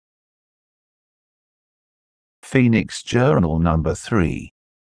Phoenix Journal number 3.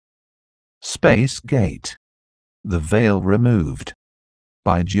 SPACE-GATE. The Veil Removed.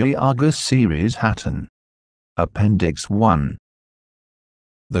 By George Series Hatonn. Appendix I.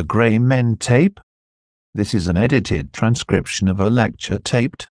 The Grey Men Tape. This is an edited transcription of a lecture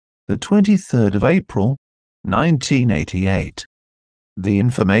taped the 23rd of April, 1988. The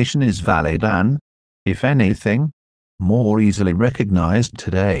information is valid and, if anything, more easily recognized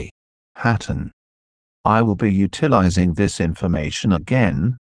today. Hatonn. I will be utilizing this information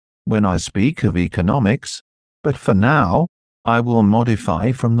again when I speak of economics, but for now, I will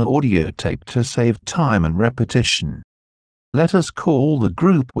modify from the audio tape to save time and repetition. Let us call the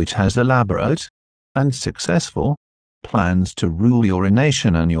group which has elaborate and successful plans to rule your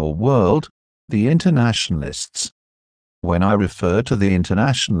nation and your world, the Internationalists. When I refer to the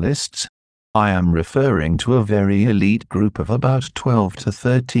Internationalists, I am referring to a very elite group of about 12 to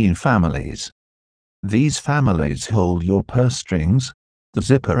 13 families. These families hold your purse strings, the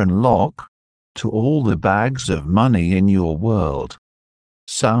zipper and lock, to all the bags of money in your world.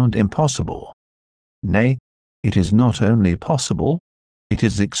 Sound impossible? Nay, it is not only possible, it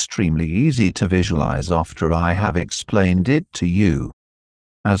is extremely easy to visualize after I have explained it to you.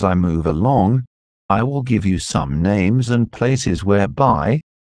 As I move along, I will give you some names and places whereby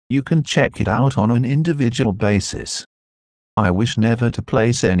you can check it out on an individual basis. I wish never to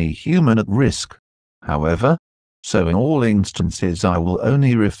place any human at risk, however, so in all instances I will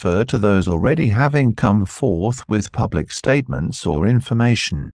only refer to those already having come forth with public statements or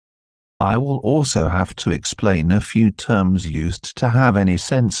information. I will also have to explain a few terms used to have any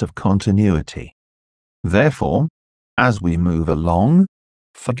sense of continuity. Therefore, as we move along,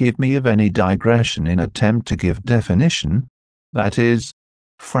 forgive me of any digression in attempt to give definition, that is,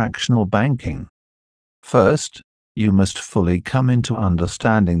 fractional banking. First, you must fully come into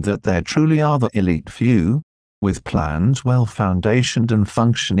understanding that there truly are the elite few, with plans well foundationed and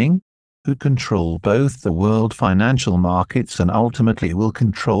functioning, who control both the world financial markets and ultimately will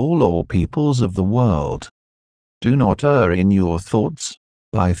control all peoples of the world. Do not err in your thoughts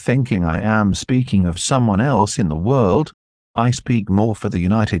by thinking I am speaking of someone else in the world. I speak more for the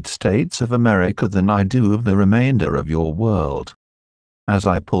United States of America than I do of the remainder of your world. As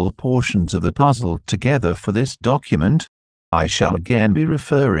I pull portions of the puzzle together for this document, I shall again be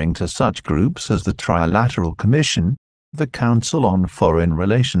referring to such groups as the Trilateral Commission, the Council on Foreign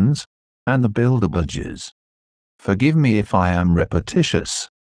Relations, and the Bilderbergers. Forgive me if I am repetitious.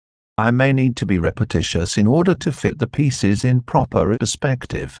 I may need to be repetitious in order to fit the pieces in proper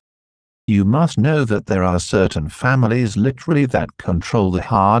perspective. You must know that there are certain families literally that control the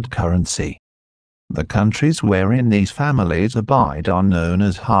hard currency. The countries wherein these families abide are known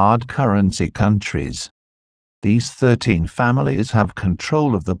as hard currency countries. These 13 families have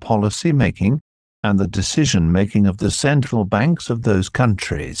control of the policy making and the decision making of the central banks of those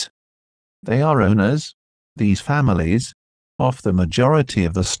countries. They are owners, these families, of the majority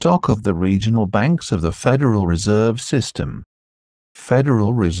of the stock of the regional banks of the Federal Reserve System.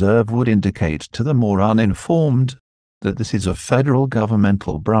 Federal Reserve would indicate to the more uninformed that this is a federal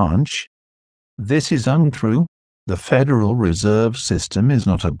governmental branch. This is untrue. The Federal Reserve System is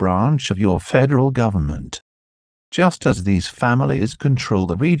not a branch of your federal government. Just as these families control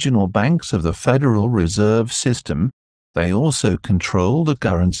the regional banks of the Federal Reserve System, they also control the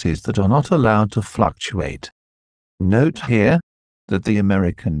currencies that are not allowed to fluctuate. Note here that the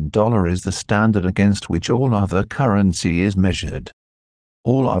American dollar is the standard against which all other currency is measured.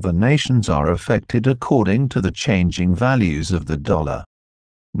 All other nations are affected according to the changing values of the dollar.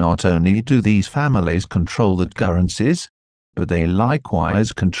 Not only do these families control the currencies, but they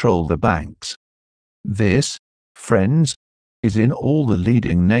likewise control the banks. This, friends, is in all the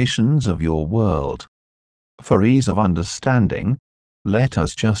leading nations of your world. For ease of understanding, let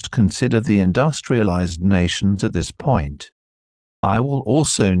us just consider the industrialized nations at this point. I will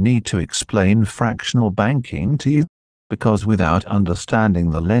also need to explain fractional banking to you, because without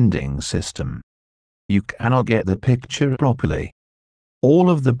understanding the lending system, you cannot get the picture properly.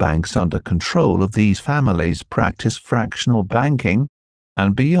 All of the banks under control of these families practice fractional banking,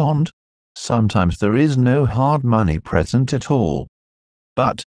 and beyond, sometimes there is no hard money present at all.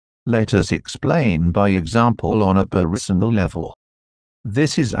 But, let us explain by example on a personal level.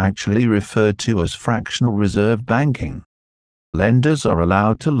 This is actually referred to as fractional reserve banking. Lenders are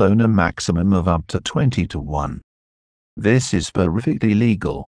allowed to loan a maximum of up to 20 to 1. This is perfectly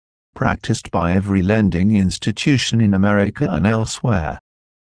legal, practiced by every lending institution in America and elsewhere.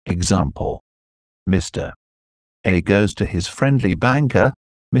 Example: Mr. A goes to his friendly banker,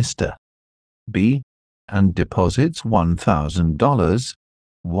 Mr. B, and deposits $1,000,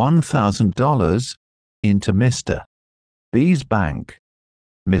 into Mr. B's bank.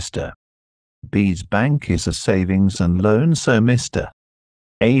 Mr. B's bank is a savings and loan, so Mr.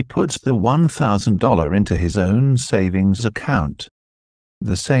 A puts the $1,000 into his own savings account.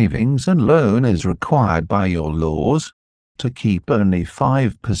 The savings and loan is required by your laws to keep only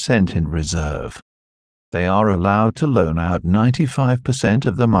 5% in reserve. They are allowed to loan out 95%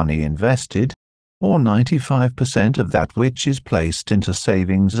 of the money invested, or 95% of that which is placed into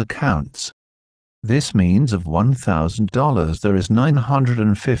savings accounts. This means of $1,000 there is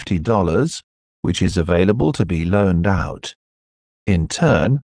 $950, which is available to be loaned out. In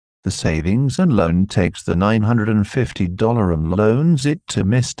turn, the savings and loan takes the $950 and loans it to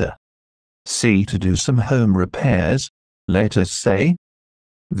Mr. C to do some home repairs, let us say.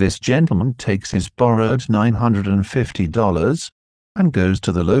 This gentleman takes his borrowed $950 and goes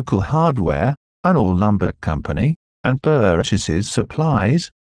to the local hardware and or lumber company and purchases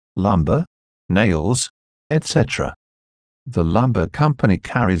supplies, lumber, nails, etc. The lumber company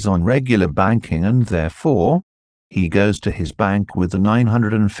carries on regular banking, and therefore, he goes to his bank with the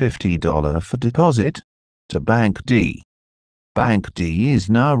 $950 for deposit, to Bank D. Bank D is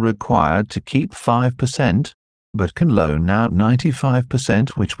now required to keep 5%, but can loan out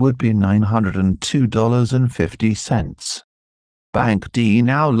 95%, which would be $902.50. Bank D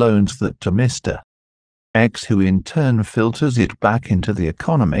now loans that to Mr. X, who in turn filters it back into the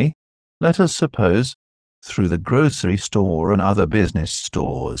economy, let us suppose, through the grocery store and other business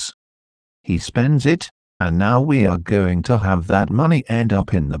stores. He spends it, and now we are going to have that money end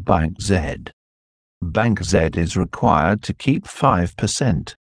up in the Bank Z. Bank Z is required to keep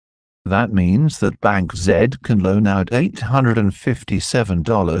 5%. That means that Bank Z can loan out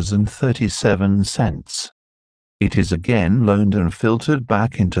 $857.37. It is again loaned and filtered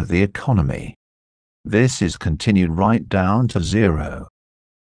back into the economy. This is continued right down to zero.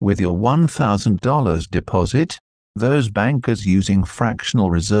 With your $1,000 deposit, those bankers using fractional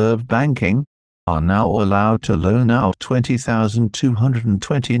reserve banking are now allowed to loan out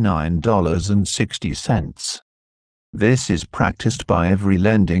 $20,229.60. This is practiced by every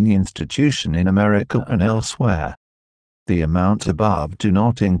lending institution in America and elsewhere. The amounts above do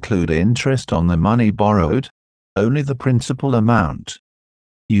not include interest on the money borrowed, only the principal amount.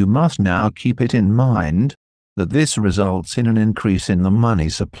 You must now keep it in mind that this results in an increase in the money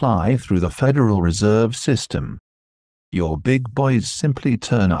supply through the Federal Reserve System. Your big boys simply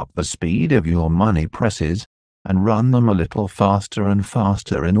turn up the speed of your money presses and run them a little faster and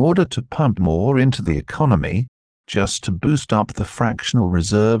faster in order to pump more into the economy, just to boost up the fractional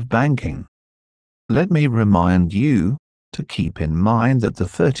reserve banking. Let me remind you to keep in mind that the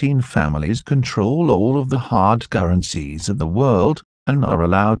 13 families control all of the hard currencies of the world and are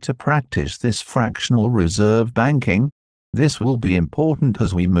allowed to practice this fractional reserve banking. This will be important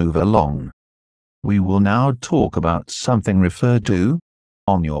as we move along. We will now talk about something referred to,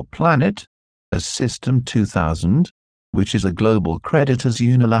 on your planet, as System 2000, which is a global creditor's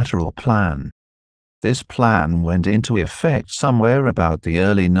unilateral plan. This plan went into effect somewhere about the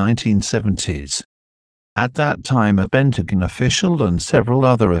early 1970s. At that time, a Pentagon official and several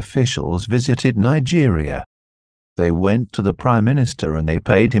other officials visited Nigeria. They went to the Prime Minister and they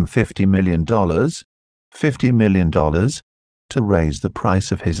paid him $50 million to raise the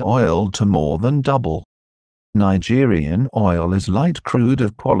price of his oil to more than double. Nigerian oil is light crude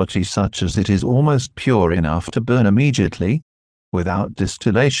of quality such as it is almost pure enough to burn immediately, without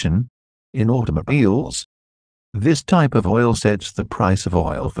distillation, in automobiles. This type of oil sets the price of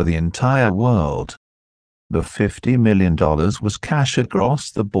oil for the entire world. The $50 million was cash across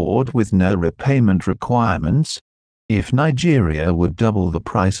the board with no repayment requirements, if Nigeria would double the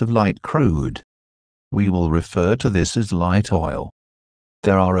price of light crude. We will refer to this as light oil.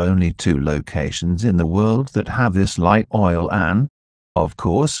 There are only 2 locations in the world that have this light oil and, of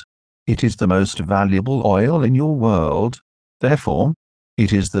course, it is the most valuable oil in your world, therefore,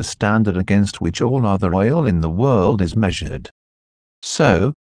 it is the standard against which all other oil in the world is measured.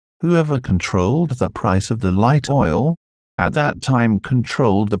 So, whoever controlled the price of the light oil, at that time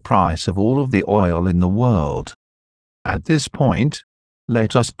controlled the price of all of the oil in the world. At this point,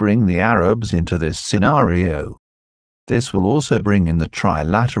 let us bring the Arabs into this scenario. This will also bring in the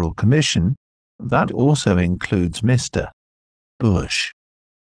Trilateral Commission, that also includes Mr. Bush.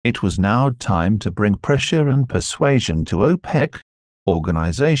 It was now time to bring pressure and persuasion to OPEC,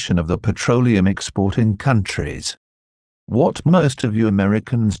 Organization of the Petroleum Exporting Countries. What most of you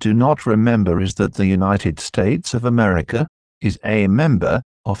Americans do not remember is that the United States of America is a member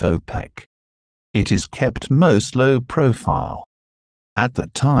of OPEC. It is kept most low profile. At the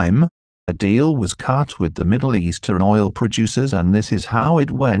time, a deal was cut with the Middle Eastern oil producers, and this is how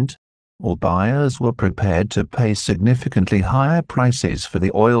it went. All buyers were prepared to pay significantly higher prices for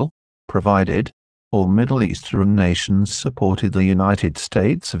the oil, provided all Middle Eastern nations supported the United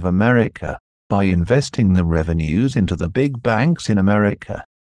States of America by investing the revenues into the big banks in America.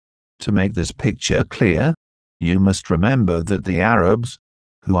 To make this picture clear, you must remember that the Arabs,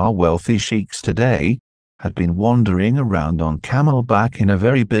 who are wealthy sheiks today, had been wandering around on camelback in a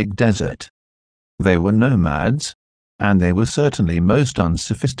very big desert. They were nomads, and they were certainly most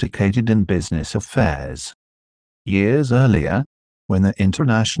unsophisticated in business affairs. Years earlier, when the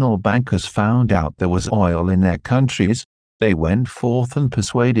international bankers found out there was oil in their countries, they went forth and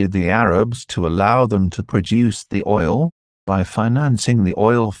persuaded the Arabs to allow them to produce the oil, by financing the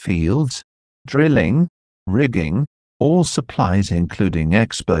oil fields, drilling, rigging, all supplies including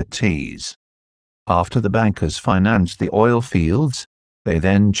expertise. After the bankers financed the oil fields, they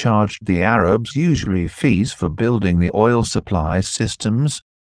then charged the Arabs usury fees for building the oil supply systems,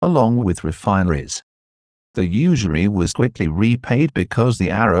 along with refineries. The usury was quickly repaid because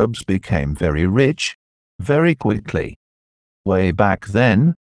the Arabs became very rich, very quickly. Way back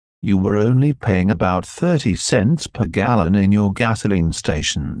then, you were only paying about 30 cents per gallon in your gasoline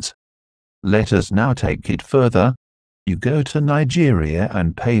stations. Let us now take it further. You go to Nigeria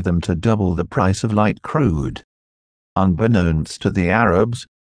and pay them to double the price of light crude. Unbeknownst to the Arabs,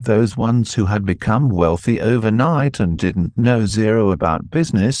 those ones who had become wealthy overnight and didn't know zero about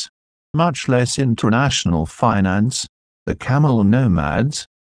business, much less international finance, the camel nomads,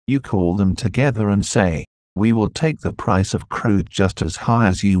 you call them together and say, "We will take the price of crude just as high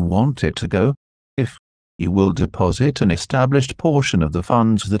as you want it to go, if you will deposit an established portion of the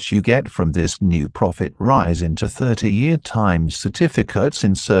funds that you get from this new profit rise into 30-year time certificates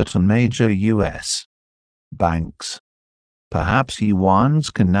in certain major U.S. banks." Perhaps you ones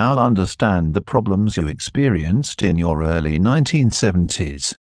can now understand the problems you experienced in your early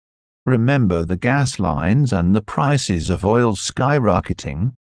 1970s. Remember the gas lines and the prices of oil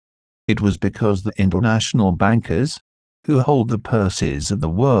skyrocketing? It was because the international bankers, who hold the purses of the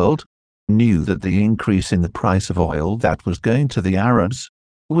world, knew that the increase in the price of oil that was going to the Arabs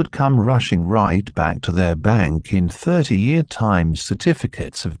would come rushing right back to their bank in 30-year time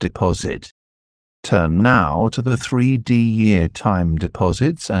certificates of deposit. Turn now to the 3D-year time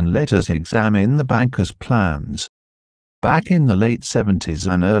deposits and let us examine the bankers' plans. Back in the late 70s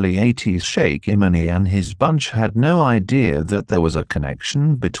and early 80s, Sheikh Imani and his bunch had no idea that there was a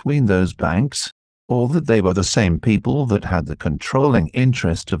connection between those banks, or that they were the same people that had the controlling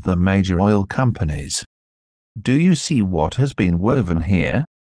interest of the major oil companies. Do you see what has been woven here?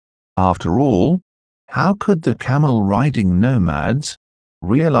 After all, how could the camel-riding nomads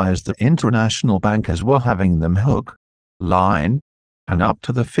realize that international bankers were having them hook, line, and up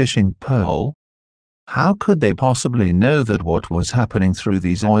to the fishing pole? How could they possibly know that what was happening through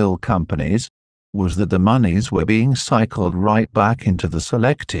these oil companies was that the monies were being cycled right back into the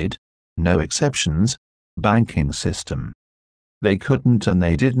selected, no exceptions, banking system? They couldn't and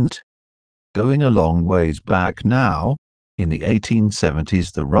they didn't. Going a long ways back now, in the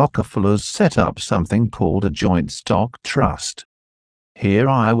 1870s the Rockefellers set up something called a joint stock trust. Here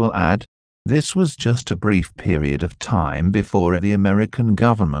I will add, this was just a brief period of time before the American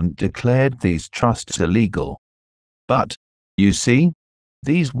government declared these trusts illegal. But, you see,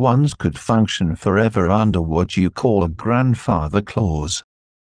 these ones could function forever under what you call a grandfather clause.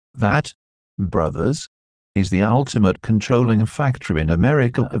 That, brothers, is the ultimate controlling factor in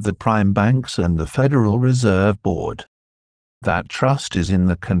America of the prime banks and the Federal Reserve Board. That trust is in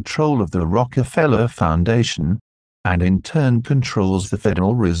the control of the Rockefeller Foundation, and in turn controls the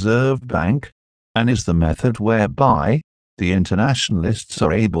Federal Reserve Bank, and is the method whereby the Internationalists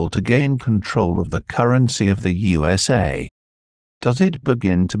are able to gain control of the currency of the USA. Does it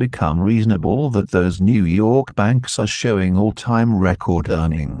begin to become reasonable that those New York banks are showing all-time record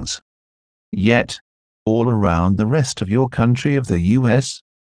earnings? Yet, all around the rest of your country of the US,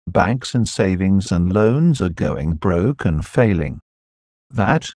 banks and savings and loans are going broke and failing.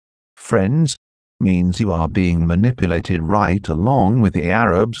 That, friends, means you are being manipulated right along with the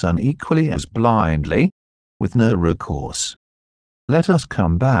Arabs and equally as blindly, with no recourse. Let us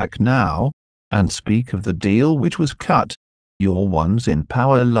come back now, and speak of the deal which was cut. Your ones in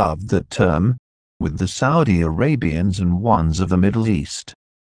power loved that term, with the Saudi Arabians and ones of the Middle East.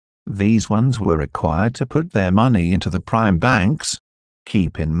 These ones were required to put their money into the prime banks.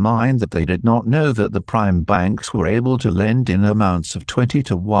 Keep in mind that they did not know that the prime banks were able to lend in amounts of 20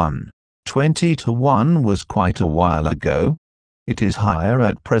 to 1. 20 to 1 was quite a while ago. It is higher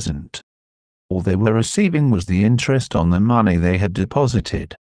at present. All they were receiving was the interest on the money they had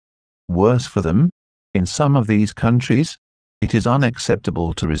deposited. Worse for them, in some of these countries, It is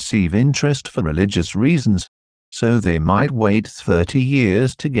unacceptable to receive interest for religious reasons, so they might wait 30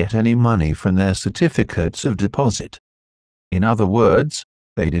 years to get any money from their certificates of deposit. In other words,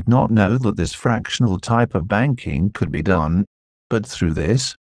 they did not know that this fractional type of banking could be done, but through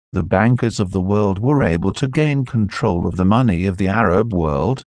this, the bankers of the world were able to gain control of the money of the Arab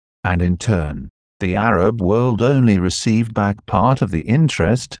world, and in turn, the Arab world only received back part of the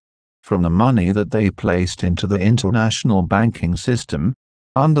interest from the money that they placed into the international banking system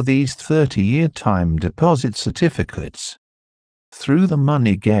under these 30-year time deposit certificates. Through the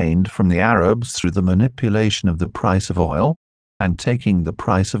money gained from the Arabs through the manipulation of the price of oil, and taking the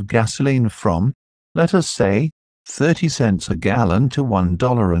price of gasoline from, let us say, 30 cents a gallon to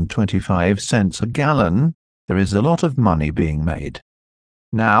 $1.25 a gallon, there is a lot of money being made.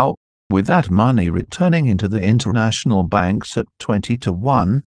 Now, with that money returning into the international banks at 20 to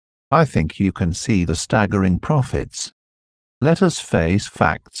 1, I think you can see the staggering profits. Let us face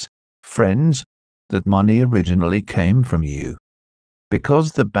facts, friends, that money originally came from you.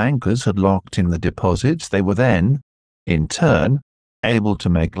 Because the bankers had locked in the deposits, they were then, in turn, able to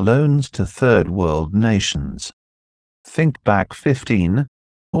make loans to third world nations. Think back 15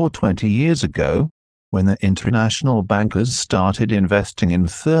 or 20 years ago, when the international bankers started investing in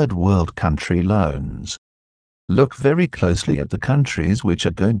third world country loans. Look very closely at the countries which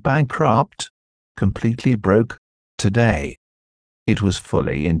are going bankrupt, completely broke, today. It was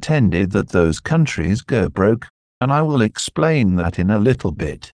fully intended that those countries go broke, and I will explain that in a little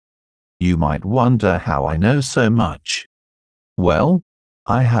bit. You might wonder how I know so much. Well,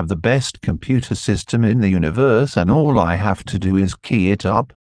 I have the best computer system in the universe, and all I have to do is key it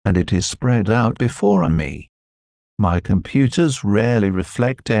up, and it is spread out before me. My computers rarely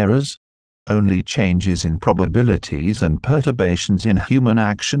reflect errors, only changes in probabilities and perturbations in human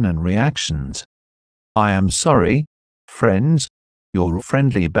action and reactions. I am sorry, friends, your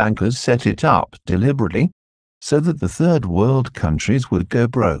friendly bankers set it up deliberately, so that the third world countries would go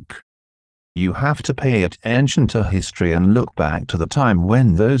broke. You have to pay attention to history and look back to the time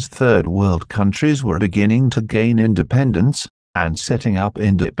when those third world countries were beginning to gain independence, and setting up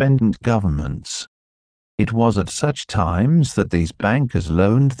independent governments. It was at such times that these bankers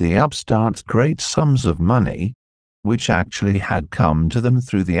loaned the upstarts great sums of money, which actually had come to them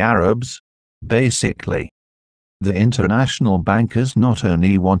through the Arabs, basically. The international bankers not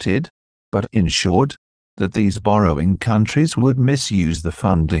only wanted, but ensured, that these borrowing countries would misuse the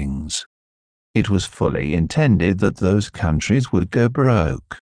fundings. It was fully intended that those countries would go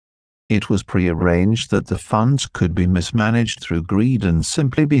broke. It was prearranged that the funds could be mismanaged through greed and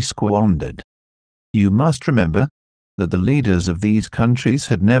simply be squandered. You must remember that the leaders of these countries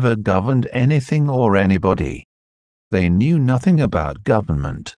had never governed anything or anybody. They knew nothing about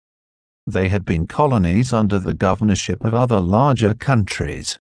government. They had been colonies under the governorship of other larger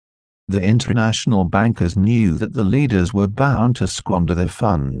countries. The international bankers knew that the leaders were bound to squander their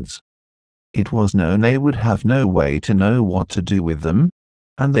funds. It was known they would have no way to know what to do with them,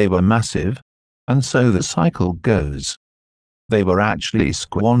 and they were massive, and so the cycle goes. They were actually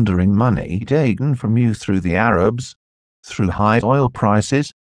squandering money taken from you through the Arabs, through high oil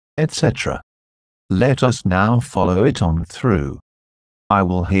prices, etc. Let us now follow it on through. I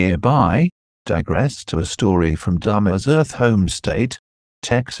will hereby digress to a story from Dahmer's Earth home state,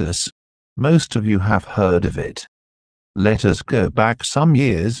 Texas. Most of you have heard of it. Let us go back some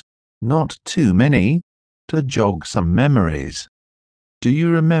years, not too many, to jog some memories. Do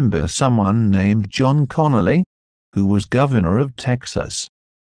you remember someone named John Connally, who was governor of Texas?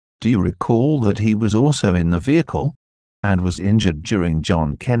 Do you recall that he was also in the vehicle, and was injured during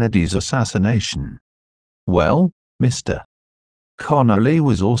John Kennedy's assassination? Well, Mr. Connally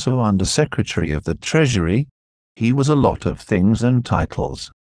was also Undersecretary of the Treasury. He was a lot of things and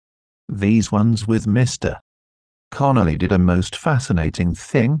titles. These ones with Mr. Connally did a most fascinating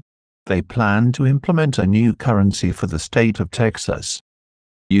thing. They planned to implement a new currency for the state of Texas.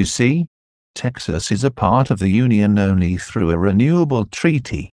 You see, Texas is a part of the Union only through a renewable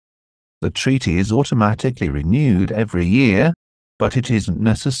treaty. The treaty is automatically renewed every year, but it isn't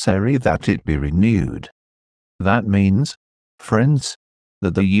necessary that it be renewed. That means, friends,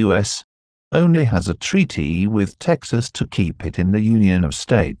 that the U.S. only has a treaty with Texas to keep it in the Union of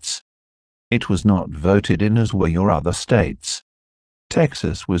States. It was not voted in as were your other states.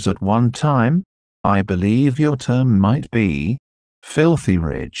 Texas was at one time, I believe your term might be, filthy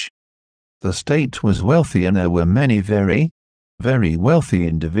rich. The state was wealthy and there were many very, very wealthy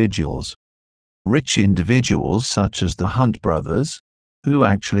individuals. Rich individuals such as the Hunt brothers, who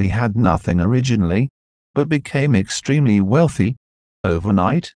actually had nothing originally, but became extremely wealthy,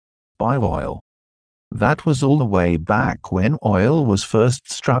 overnight, by oil. That was all the way back when oil was first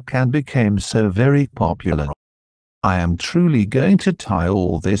struck and became so very popular. I am truly going to tie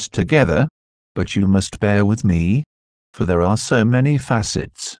all this together, but you must bear with me, for there are so many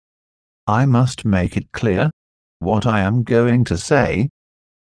facets. I must make it clear what I am going to say.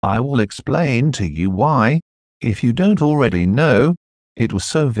 I will explain to you why, if you don't already know, it was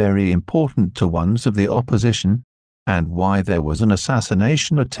so very important to ones of the opposition, and why there was an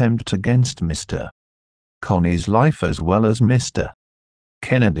assassination attempt against Mr. Connie's life as well as Mr.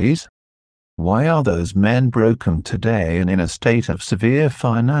 Kennedy's. Why are those men broken today and in a state of severe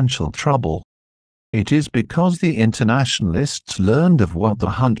financial trouble? It is because the Internationalists learned of what the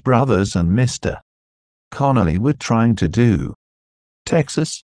Hunt brothers and Mr. Connolly were trying to do.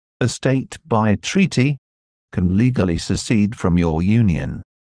 Texas, a state by treaty, can legally secede from your union.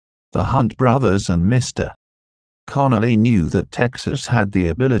 The Hunt brothers and Mr. Connolly knew that Texas had the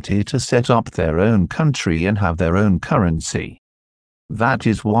ability to set up their own country and have their own currency. That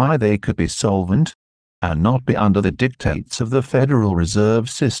is why they could be solvent, and not be under the dictates of the Federal Reserve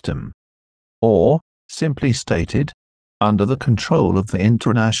System. Or, simply stated, under the control of the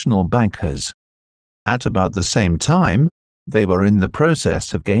international bankers. At about the same time, they were in the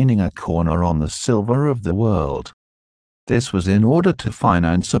process of gaining a corner on the silver of the world. This was in order to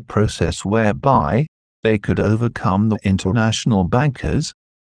finance a process whereby they could overcome the international bankers,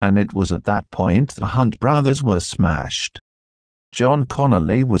 and it was at that point the Hunt brothers were smashed. John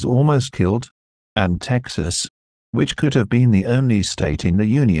Connolly was almost killed, and Texas, which could have been the only state in the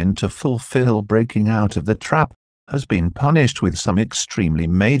Union to fulfill breaking out of the trap, has been punished with some extremely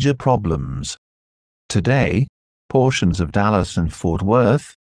major problems. Today, portions of Dallas and Fort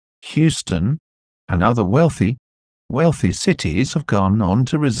Worth, Houston, and other wealthy cities have gone on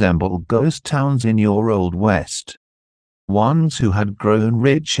to resemble ghost towns in your Old West. Ones who had grown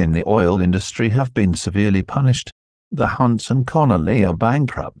rich in the oil industry have been severely punished. The Hunts and Connolly are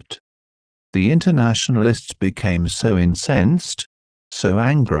bankrupt. The Internationalists became so incensed, so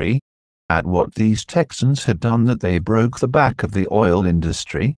angry, at what these Texans had done that they broke the back of the oil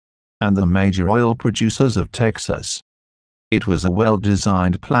industry, and the major oil producers of Texas. It was a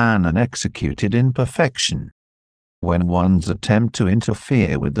well-designed plan and executed in perfection. When ones attempt to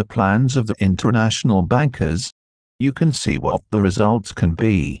interfere with the plans of the international bankers, you can see what the results can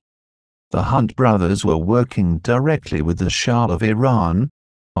be. The Hunt brothers were working directly with the Shah of Iran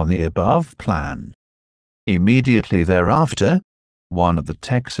on the above plan. Immediately thereafter, one of the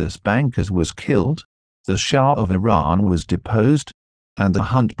Texas bankers was killed, the Shah of Iran was deposed, and the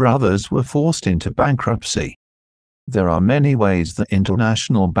Hunt brothers were forced into bankruptcy. There are many ways that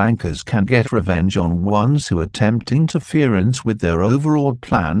international bankers can get revenge on ones who attempt interference with their overall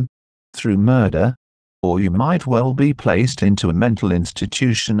plan, through murder, or you might well be placed into a mental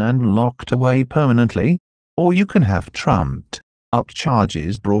institution and locked away permanently, or you can have trumped-up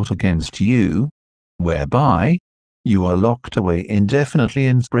charges brought against you, whereby you are locked away indefinitely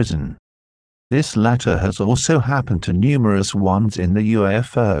in prison. This latter has also happened to numerous ones in the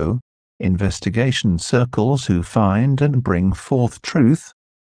UFO investigation circles who find and bring forth truth.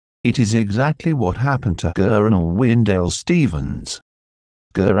 It is exactly what happened to Colonel Wendell Stevens.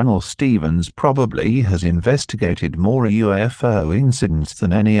 Colonel Stevens probably has investigated more UFO incidents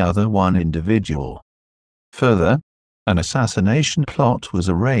than any other one individual. Further, an assassination plot was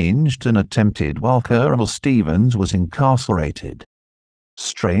arranged and attempted while Colonel Stevens was incarcerated.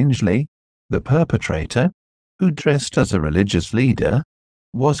 Strangely, the perpetrator, who dressed as a religious leader,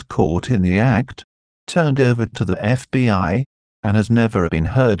 was caught in the act, turned over to the FBI, and has never been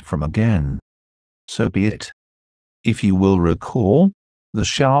heard from again. So be it. If you will recall, the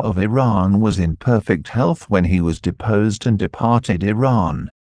Shah of Iran was in perfect health when he was deposed and departed Iran.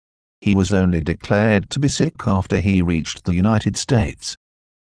 He was only declared to be sick after he reached the United States.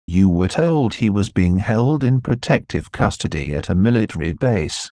 You were told he was being held in protective custody at a military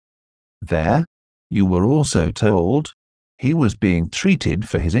base. There, you were also told he was being treated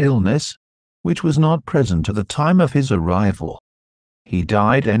for his illness, which was not present at the time of his arrival. He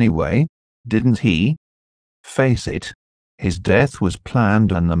died anyway, didn't he? Face it, his death was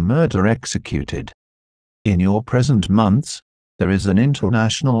planned and the murder executed. In your present months, there is an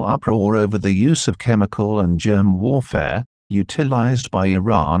international uproar over the use of chemical and germ warfare, utilized by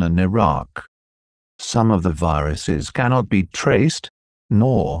Iran and Iraq. Some of the viruses cannot be traced,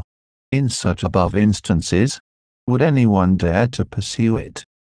 nor, in such above instances, would anyone dare to pursue it.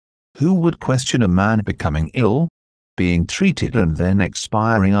 Who would question a man becoming ill, being treated and then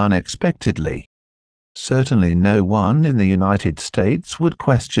expiring unexpectedly? Certainly no one in the United States would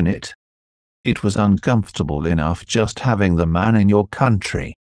question it. It was uncomfortable enough just having the man in your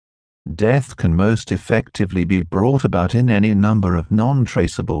country. Death can most effectively be brought about in any number of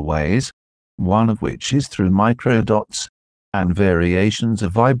non-traceable ways, one of which is through microdots and variations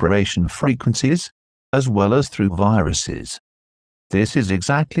of vibration frequencies, as well as through viruses. This is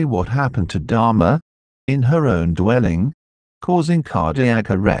exactly what happened to Dharma, in her own dwelling, causing cardiac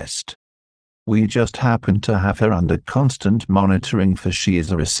arrest. We just happen to have her under constant monitoring, for she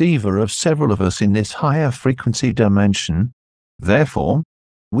is a receiver of several of us in this higher frequency dimension. Therefore,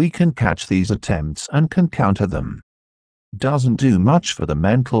 we can catch these attempts and can counter them. Doesn't do much for the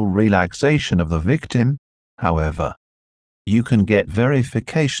mental relaxation of the victim, however. You can get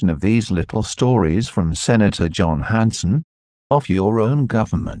verification of these little stories from Senator John Hanson, of your own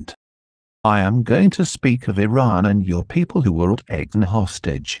government. I am going to speak of Iran and your people who were taken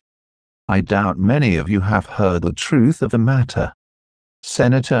hostage. I doubt many of you have heard the truth of the matter.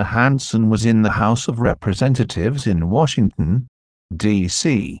 Senator Hanson was in the House of Representatives in Washington,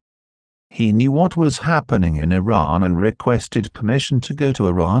 D.C. He knew what was happening in Iran and requested permission to go to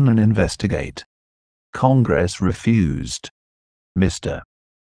Iran and investigate. Congress refused. Mr.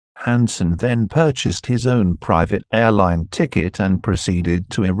 Hanson then purchased his own private airline ticket and proceeded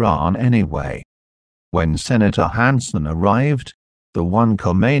to Iran anyway. When Senator Hanson arrived, the one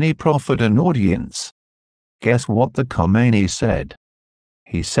Khomeini proffered an audience. Guess what the Khomeini said?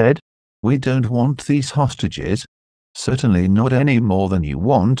 He said, "We don't want these hostages, certainly not any more than you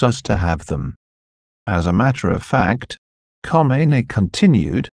want us to have them." As a matter of fact, Khomeini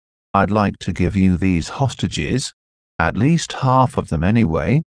continued, "I'd like to give you these hostages, at least half of them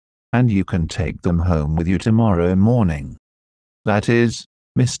anyway, and you can take them home with you tomorrow morning. That is,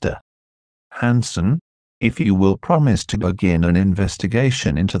 Mr. Hanson, if you will promise to begin an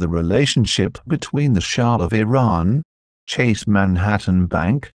investigation into the relationship between the Shah of Iran, Chase Manhattan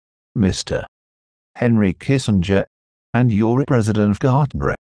Bank, Mr. Henry Kissinger, and your President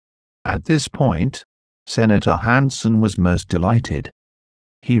Carter." At this point, Senator Hanson was most delighted.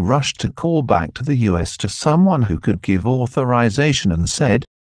 He rushed to call back to the U.S. to someone who could give authorization and said,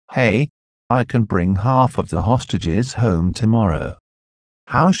 "Hey, I can bring half of the hostages home tomorrow.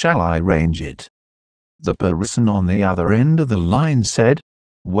 How shall I arrange it?" The person on the other end of the line said,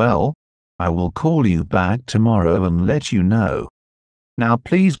 "Well, I will call you back tomorrow and let you know." Now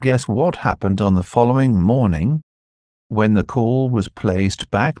please guess what happened on the following morning? When the call was placed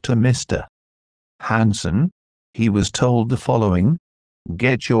back to Mr. Hanson, he was told the following: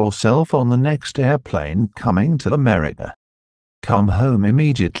 "Get yourself on the next airplane coming to America. Come home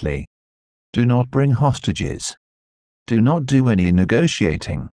immediately. Do not bring hostages. Do not do any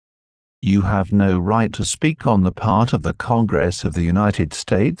negotiating. You have no right to speak on the part of the Congress of the United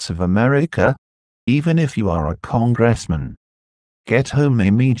States of America, even if you are a congressman. Get home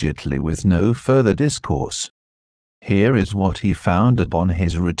immediately with no further discourse." Here is what he found upon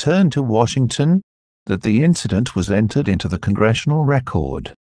his return to Washington: that the incident was entered into the congressional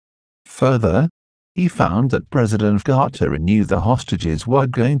record. Further, he found that President Carter knew the hostages were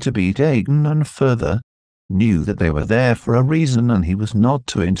going to be taken and further, knew that they were there for a reason and he was not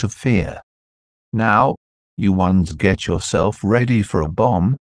to interfere. Now, you ones, get yourself ready for a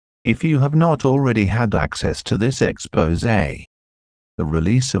bomb, if you have not already had access to this expose. The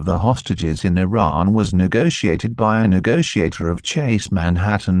release of the hostages in Iran was negotiated by a negotiator of Chase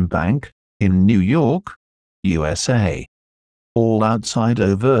Manhattan Bank, in New York, USA. All outside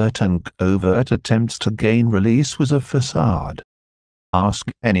overt and covert attempts to gain release was a facade.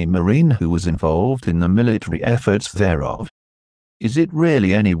 Ask any Marine who was involved in the military efforts thereof. Is it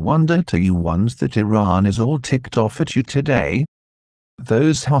really any wonder to you ones that Iran is all ticked off at you today?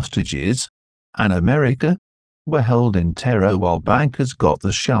 Those hostages, and America, were held in terror while bankers got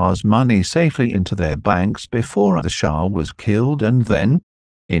the Shah's money safely into their banks before the Shah was killed, and then,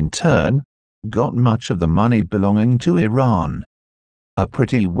 in turn, got much of the money belonging to Iran. A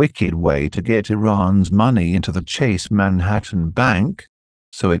pretty wicked way to get Iran's money into the Chase Manhattan Bank,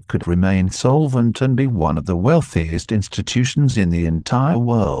 so it could remain solvent and be one of the wealthiest institutions in the entire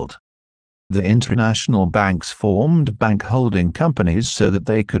world. The international banks formed bank holding companies so that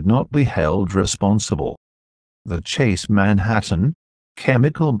they could not be held responsible. The Chase Manhattan,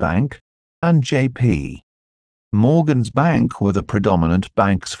 Chemical Bank, and J.P. Morgan's Bank were the predominant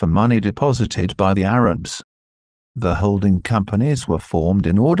banks for money deposited by the Arabs. The holding companies were formed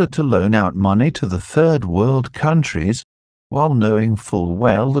in order to loan out money to the third world countries, while knowing full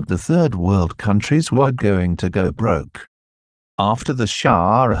well that the third world countries were going to go broke. After the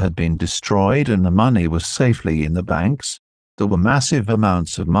Shah had been destroyed and the money was safely in the banks, there were massive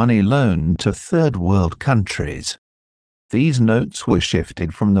amounts of money loaned to third world countries. These notes were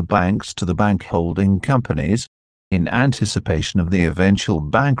shifted from the banks to the bank holding companies, in anticipation of the eventual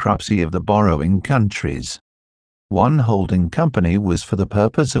bankruptcy of the borrowing countries. One holding company was for the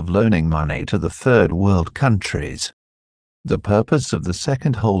purpose of loaning money to the third world countries. The purpose of the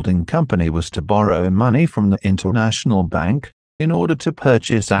second holding company was to borrow money from the International Bank in order to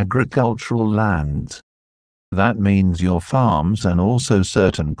purchase agricultural lands. That means your farms and also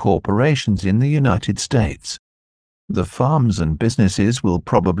certain corporations in the United States. The farms and businesses will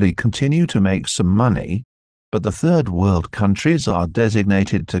probably continue to make some money, but the third world countries are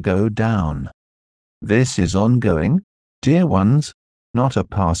designated to go down. This is ongoing, dear ones, not a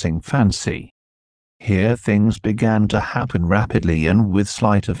passing fancy. Here things began to happen rapidly and with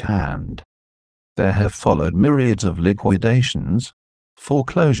sleight of hand. There have followed myriads of liquidations,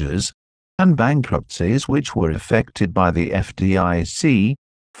 foreclosures, and bankruptcies which were effected by the FDIC,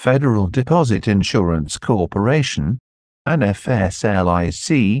 Federal Deposit Insurance Corporation, and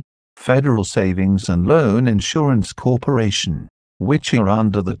FSLIC, Federal Savings and Loan Insurance Corporation, which are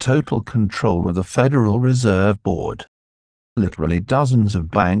under the total control of the Federal Reserve Board. Literally dozens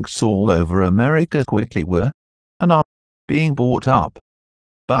of banks all over America quickly were, and are, being bought up.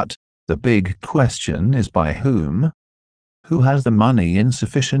 But the big question is by whom? Who has the money in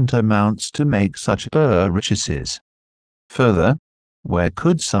sufficient amounts to make such purchases? Further, where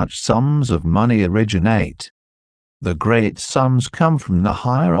could such sums of money originate? The great sums come from the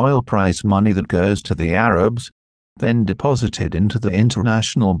higher oil price money that goes to the Arabs, then deposited into the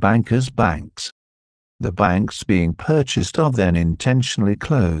international bankers' banks. The banks being purchased are then intentionally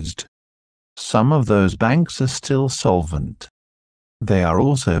closed. Some of those banks are still solvent. They are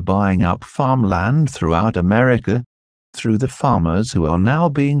also buying up farmland throughout America, through the farmers who are now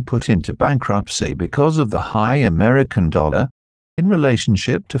being put into bankruptcy because of the high American dollar, in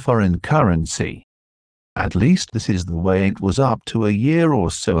relationship to foreign currency. At least this is the way it was up to a year or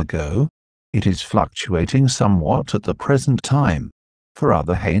so ago. It is fluctuating somewhat at the present time, for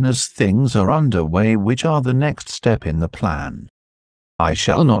other heinous things are underway which are the next step in the plan. I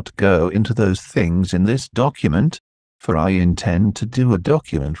shall not go into those things in this document, for I intend to do a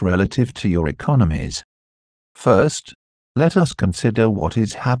document relative to your economies. First, let us consider what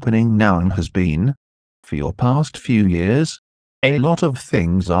is happening now and has been, for your past few years. A lot of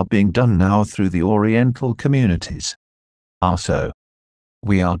things are being done now through the Oriental communities. Also,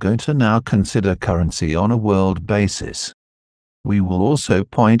 we are going to now consider currency on a world basis. We will also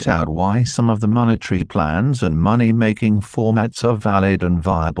point out why some of the monetary plans and money-making formats are valid and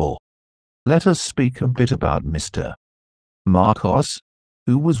viable. Let us speak a bit about Mr. Marcos,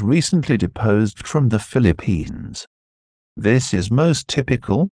 who was recently deposed from the Philippines. This is most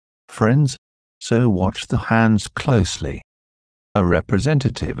typical, friends, so watch the hands closely. A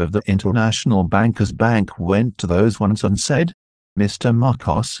representative of the International Bankers Bank went to those ones and said, "Mr.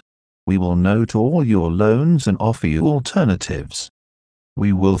 Marcos, we will note all your loans and offer you alternatives.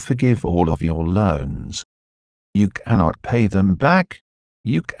 We will forgive all of your loans. You cannot pay them back.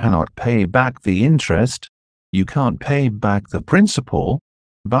 You cannot pay back the interest. You can't pay back the principal.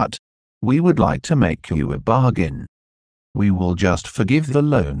 But we would like to make you a bargain. We will just forgive the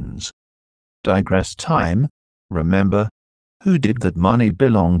loans." Digress time. Remember, who did that money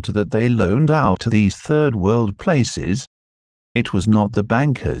belong to that they loaned out to these third world places? It was not the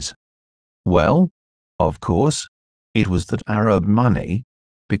bankers. Well, of course, it was that Arab money,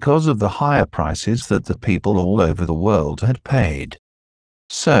 because of the higher prices that the people all over the world had paid.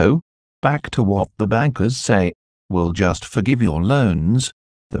 So, back to what the bankers say, we'll just forgive your loans,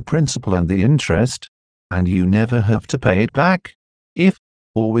 the principal and the interest, and you never have to pay it back. If,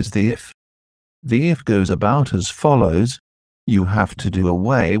 always the if. The if goes about as follows. You have to do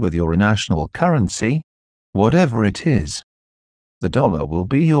away with your national currency, whatever it is. The dollar will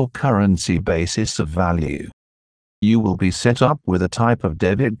be your currency basis of value. You will be set up with a type of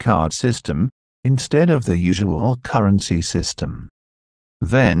debit card system, instead of the usual currency system.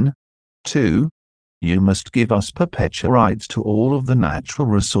 Then, 2. You must give us perpetual rights to all of the natural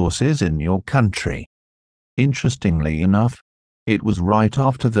resources in your country. Interestingly enough, it was right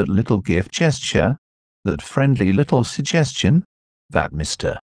after that little gift gesture, that friendly little suggestion, that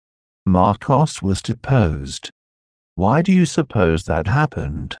Mr. Marcos was deposed. Why do you suppose that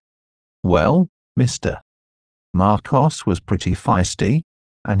happened? Well, Mr. Marcos was pretty feisty,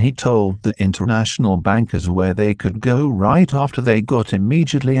 and he told the international bankers where they could go right after they got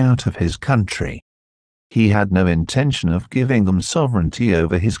immediately out of his country. He had no intention of giving them sovereignty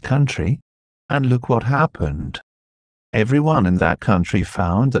over his country, and look what happened. Everyone in that country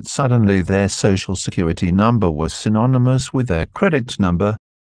found that suddenly their social security number was synonymous with their credit number.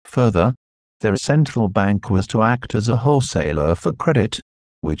 Further, their central bank was to act as a wholesaler for credit,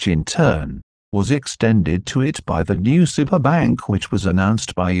 which in turn was extended to it by the new superbank which was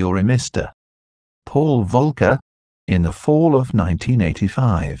announced by your Mr. Paul Volcker in the fall of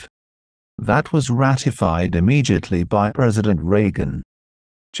 1985. That was ratified immediately by President Reagan.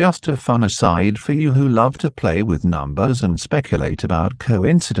 Just a fun aside for you who love to play with numbers and speculate about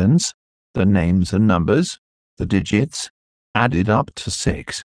coincidence, the names and numbers, the digits, added up to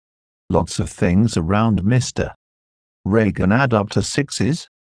 6. Lots of things around Mr. Reagan add up to 6s,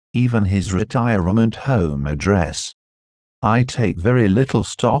 even his retirement home address. I take very little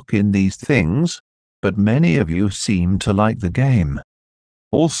stock in these things, but many of you seem to like the game.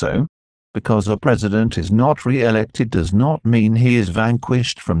 Also, because a president is not re-elected does not mean he is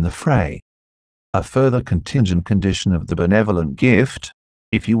vanquished from the fray. A further contingent condition of the benevolent gift,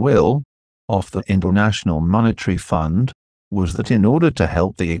 if you will, of the International Monetary Fund, was that in order to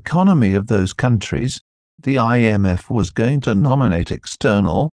help the economy of those countries, the IMF was going to nominate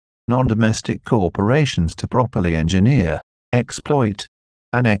external, non-domestic corporations to properly engineer, exploit,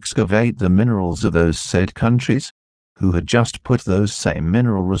 and excavate the minerals of those said countries, who had just put those same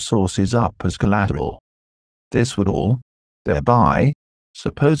mineral resources up as collateral. This would all, thereby,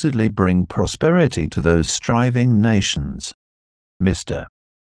 supposedly bring prosperity to those striving nations. Mr.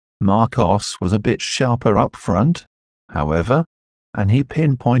 Marcos was a bit sharper up front, however, and he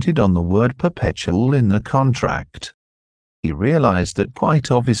pinpointed on the word perpetual in the contract. He realized that quite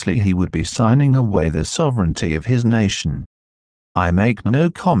obviously he would be signing away the sovereignty of his nation. I make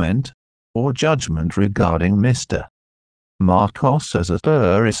no comment or judgment regarding Mr. Marcos as a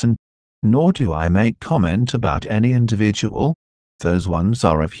person, nor do I make comment about any individual. Those ones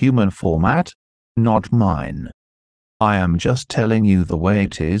are of human format, not mine. I am just telling you the way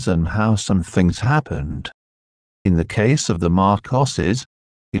it is and how some things happened. In the case of the Marcoses,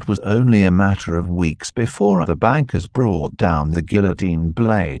 it was only a matter of weeks before the bankers brought down the guillotine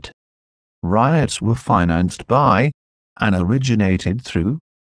blade. Riots were financed by, and originated through,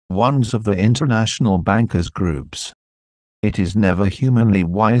 ones of the international bankers' groups. It is never humanly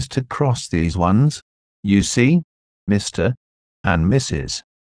wise to cross these ones, you see, Mr. and Mrs.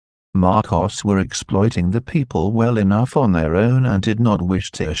 Marcos were exploiting the people well enough on their own and did not wish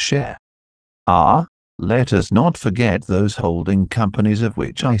to share. Let us not forget those holding companies of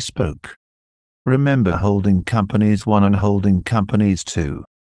which I spoke. Remember holding companies 1 and holding companies 2.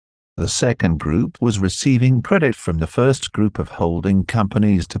 The second group was receiving credit from the first group of holding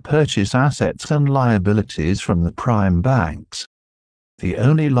companies to purchase assets and liabilities from the prime banks. The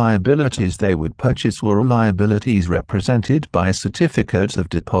only liabilities they would purchase were liabilities represented by certificates of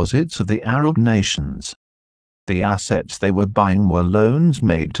deposits of the Arab nations. The assets they were buying were loans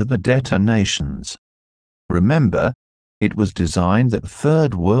made to the debtor nations. Remember, it was designed that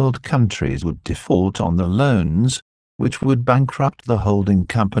third world countries would default on the loans, which would bankrupt the holding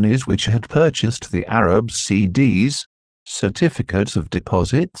companies which had purchased the Arab CDs, certificates of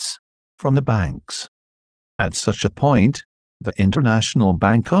deposits, from the banks. At such a point, the international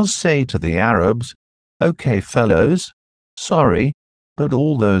bankers say to the Arabs, "Okay fellows, sorry, but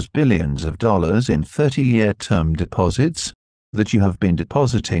all those billions of dollars in 30-year term deposits that you have been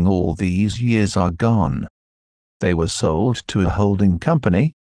depositing all these years are gone. They were sold to a holding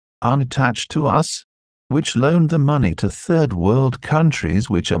company, unattached to us, which loaned the money to third world countries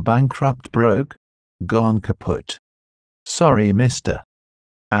which are bankrupt, broke, gone kaput. Sorry, Mr.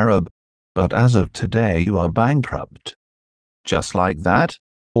 Arab, but as of today you are bankrupt. Just like that,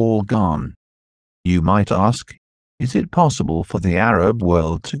 all gone." You might ask, is it possible for the Arab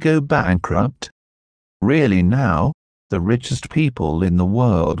world to go bankrupt? Really now, the richest people in the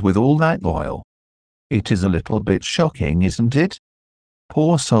world with all that oil? It is a little bit shocking, isn't it?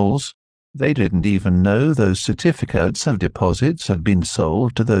 Poor souls, they didn't even know those certificates of deposits had been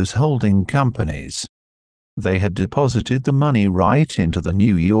sold to those holding companies. They had deposited the money right into the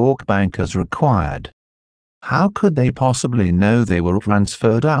New York bank as required. How could they possibly know they were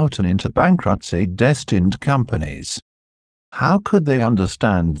transferred out and into bankruptcy-destined companies? How could they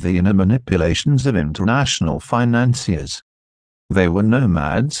understand the inner manipulations of international financiers? They were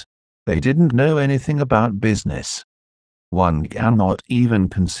nomads. They didn't know anything about business. One cannot even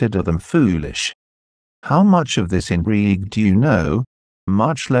consider them foolish. How much of this intrigue do you know,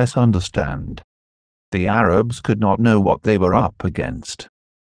 much less understand? The Arabs could not know what they were up against.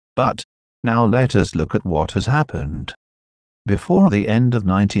 But, now let us look at what has happened. Before the end of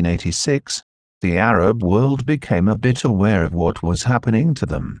 1986, the Arab world became a bit aware of what was happening to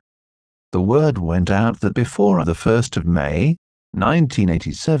them. The word went out that before the 1st of May,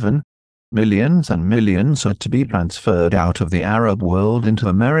 1987, millions and millions are to be transferred out of the Arab world into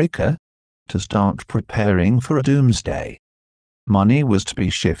America, to start preparing for a doomsday. money was to be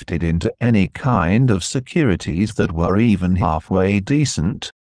shifted into any kind of securities that were even halfway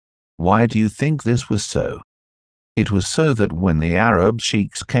decent. Why do you think this was so? It was so that when the Arab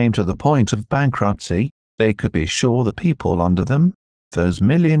sheiks came to the point of bankruptcy, they could be sure the people under them, those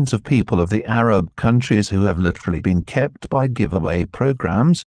millions of people of the Arab countries who have literally been kept by giveaway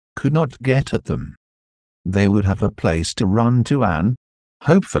programs, could not get at them. They would have a place to run to and,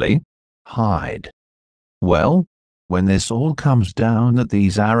 hopefully, hide. Well, when this all comes down that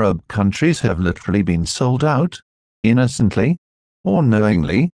these Arab countries have literally been sold out, innocently, or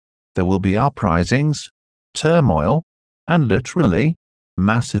knowingly, there will be uprisings, turmoil, and literally,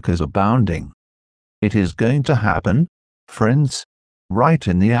 massacres abounding. It is going to happen, friends, right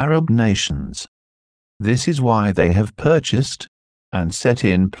in the Arab nations. This is why they have purchased, and set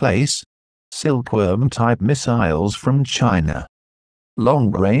in place, silkworm-type missiles from China.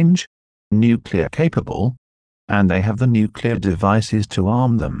 Long-range, nuclear-capable, and they have the nuclear devices to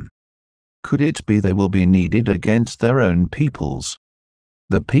arm them. Could it be they will be needed against their own peoples?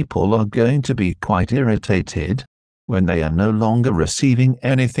 The people are going to be quite irritated, when they are no longer receiving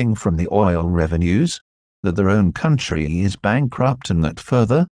anything from the oil revenues, that their own country is bankrupt and that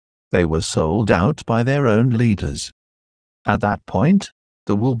further, they were sold out by their own leaders. At that point,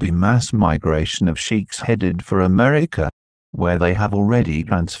 there will be mass migration of sheiks headed for America, where they have already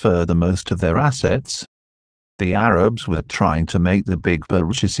transferred the most of their assets. The Arabs were trying to make the big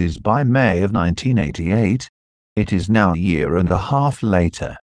purchases by May of 1988. It is now a year and a half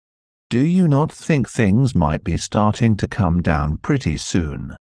later. Do you not think things might be starting to come down pretty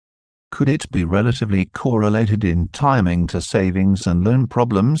soon? Could it be relatively correlated in timing to savings and loan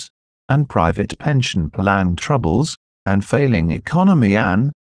problems, and private pension plan troubles, and failing economy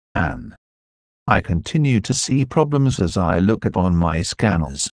and I continue to see problems as I look upon my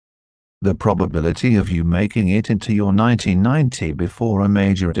scanners. The probability of you making it into your 1990 before a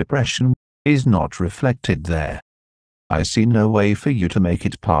major depression is not reflected there. I see no way for you to make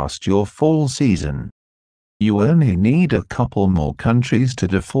it past your fall season. You only need a couple more countries to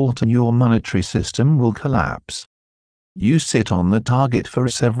default and your monetary system will collapse. You sit on the target for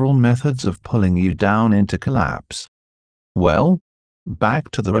several methods of pulling you down into collapse. Well, back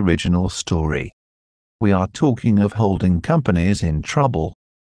to the original story. We are talking of holding companies in trouble.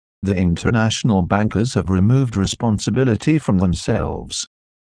 The international bankers have removed responsibility from themselves.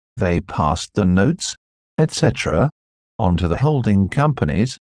 They passed the notes, etc., onto the holding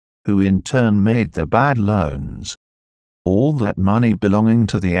companies, who in turn made the bad loans. All that money belonging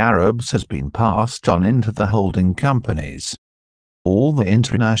to the Arabs has been passed on into the holding companies. All the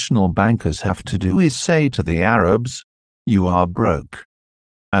international bankers have to do is say to the Arabs, "You are broke."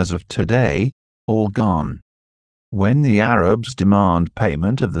 As of today, all gone. When the Arabs demand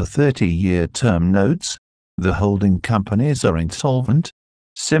payment of the 30-year term notes, the holding companies are insolvent.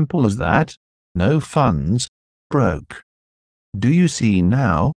 Simple as that. No funds. Broke. Do you see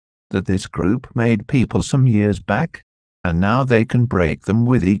now that this group made people some years back, and now they can break them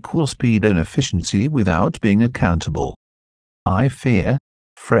with equal speed and efficiency without being accountable? I fear,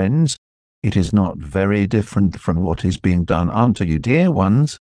 friends, it is not very different from what is being done unto you dear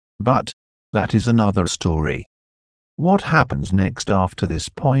ones, but that is another story. What happens next after this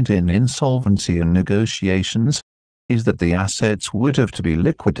point in insolvency and negotiations is that the assets would have to be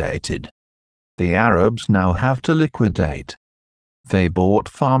liquidated. The Arabs now have to liquidate. They bought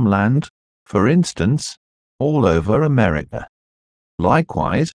farmland, for instance, all over America.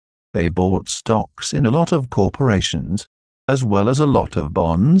 Likewise, they bought stocks in a lot of corporations, as well as a lot of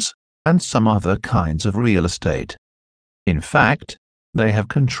bonds, and some other kinds of real estate. In fact, they have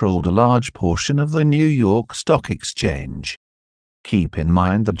controlled a large portion of the New York Stock Exchange. Keep in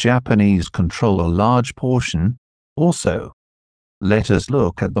mind the Japanese control a large portion, also. Let us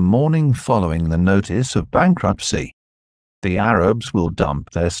look at the morning following the notice of bankruptcy. The Arabs will dump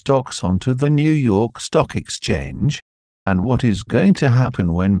their stocks onto the New York Stock Exchange, and what is going to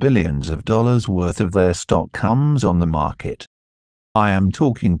happen when billions of dollars worth of their stock comes on the market? I am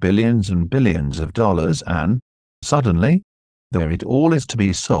talking billions and billions of dollars, and, suddenly, there it all is to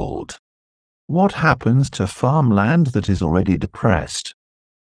be sold. What happens to farmland that is already depressed?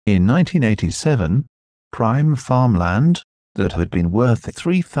 In 1987, prime farmland, that had been worth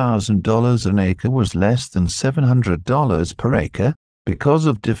 $3,000 an acre was less than $700 per acre, because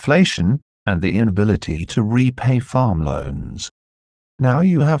of deflation, and the inability to repay farm loans. Now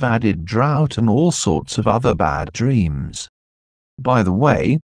you have added drought and all sorts of other bad dreams. By the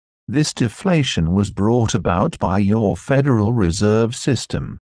way, this deflation was brought about by your Federal Reserve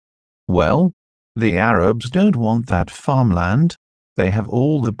System. Well, the Arabs don't want that farmland, they have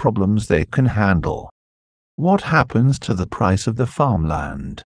all the problems they can handle. what happens to the price of the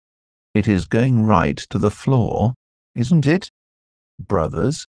farmland? It is going right to the floor, isn't it?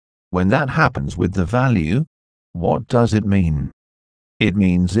 Brothers, when that happens with the value, what does it mean? It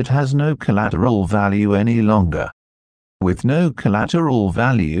means it has no collateral value any longer. With no collateral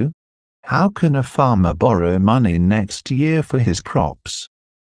value, how can a farmer borrow money next year for his crops?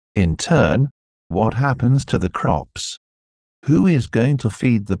 In turn, what happens to the crops? Who is going to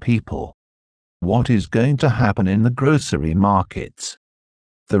feed the people? What is going to happen in the grocery markets?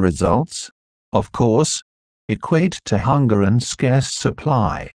 The results, of course, equate to hunger and scarce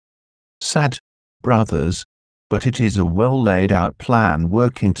supply. Sad, brothers, but it is a well laid out plan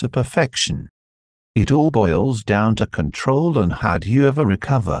working to perfection. It all boils down to control and how do you ever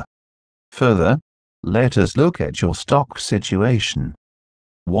recover. Further, let us look at your stock situation.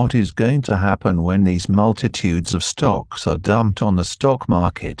 What is going to happen when these multitudes of stocks are dumped on the stock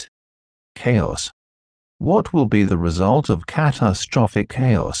market? Chaos. What will be the result of catastrophic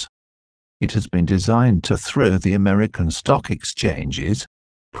chaos? It has been designed to throw the American stock exchanges,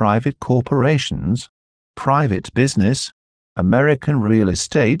 private corporations, private business, American real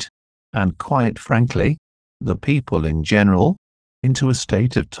estate, and quite frankly, the people in general, into a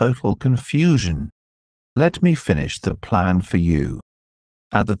state of total confusion. Let me finish the plan for you.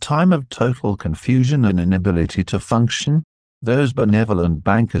 At the time of total confusion and inability to function, those benevolent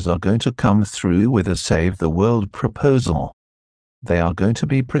bankers are going to come through with a save the world proposal. They are going to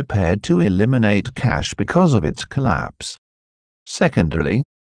be prepared to eliminate cash because of its collapse. Secondarily,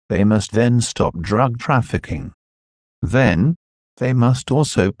 they must then stop drug trafficking. Then, they must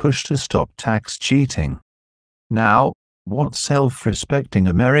also push to stop tax cheating. Now, what self-respecting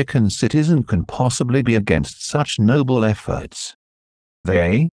American citizen can possibly be against such noble efforts?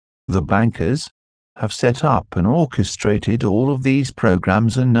 They, the bankers, have set up and orchestrated all of these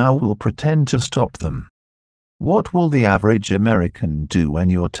programs and now will pretend to stop them. What will the average American do when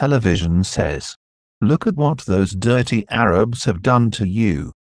your television says, "Look at what those dirty Arabs have done to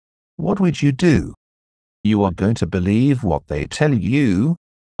you"? What would you do? You are going to believe what they tell you,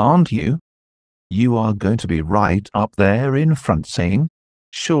 aren't you? You are going to be right up there in front saying,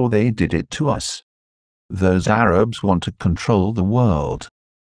 "Sure, they did it to us. Those Arabs want to control the world.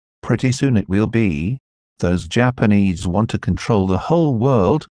 Pretty soon it will be, those Japanese want to control the whole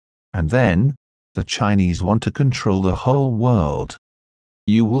world, and then, the Chinese want to control the whole world."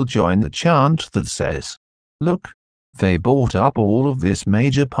 You will join the chant that says, "Look, they bought up all of this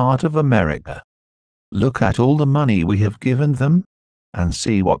major part of America. Look at all the money we have given them, and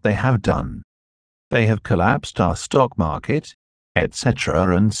see what they have done. They have collapsed our stock market,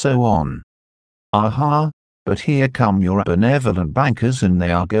 etc. and so on. Aha, but here come your benevolent bankers and they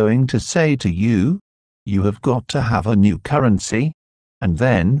are going to say to you, you have got to have a new currency, and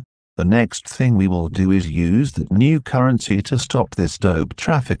then, the next thing we will do is use that new currency to stop this dope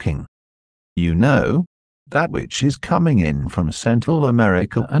trafficking. You know, that which is coming in from Central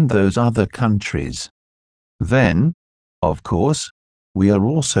America and those other countries. Then, of course, we are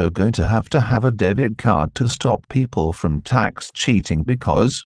also going to have a debit card to stop people from tax cheating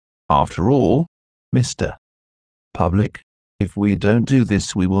because, after all, Mr. Public, if we don't do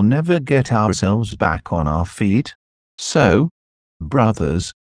this we will never get ourselves back on our feet. So,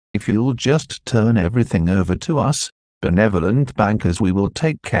 brothers, if you'll just turn everything over to us, benevolent bankers, we will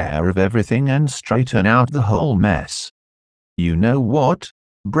take care of everything and straighten out the whole mess. You know what,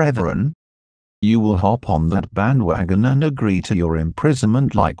 brethren? You will hop on that bandwagon and agree to your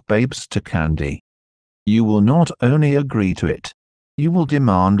imprisonment like babes to candy. You will not only agree to it, you will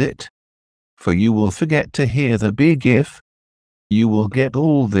demand it. For you will forget to hear the big if. You will get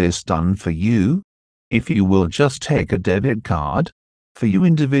all this done for you, if you will just take a debit card, for you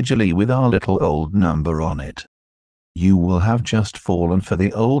individually with our little old number on it. You will have just fallen for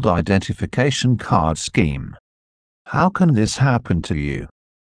the old identification card scheme. How can this happen to you?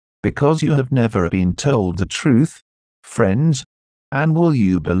 Because you have never been told the truth, friends, and will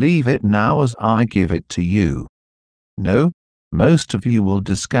you believe it now as I give it to you? No, most of you will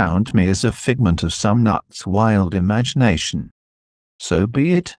discount me as a figment of some nut's wild imagination. So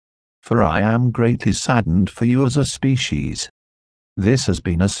be it, for I am greatly saddened for you as a species. This has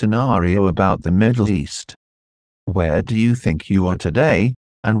been a scenario about the Middle East. Where do you think you are today,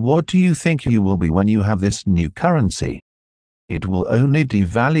 and what do you think you will be when you have this new currency? It will only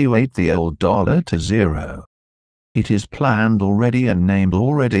devaluate the old dollar to zero. It is planned already and named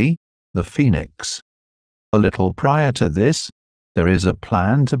already, the Phoenix. A little prior to this, there is a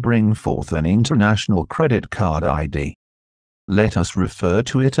plan to bring forth an international credit card ID. Let us refer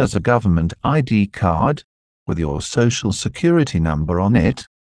to it as a government ID card, with your social security number on it,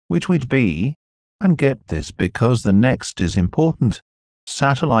 which would be And get this, because the next is important.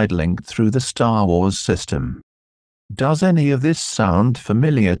 Satellite link through the Star Wars system. Does any of this sound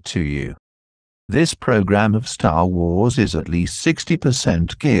familiar to you? This program of Star Wars is at least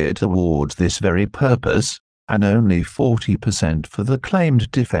 60% geared towards this very purpose, and only 40% for the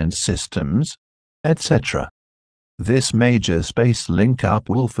claimed defense systems, etc. This major space link-up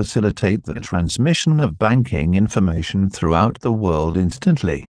will facilitate the transmission of banking information throughout the world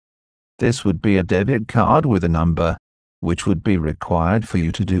instantly. This would be a debit card with a number, which would be required for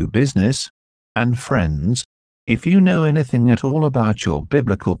you to do business. And friends, if you know anything at all about your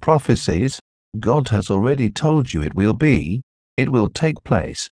biblical prophecies, God has already told you it will take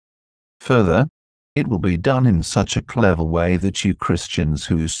place. Further, it will be done in such a clever way that you Christians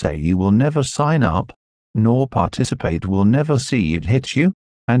who say you will never sign up, nor participate, will never see it hit you,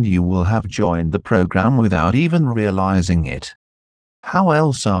 and you will have joined the program without even realizing it. How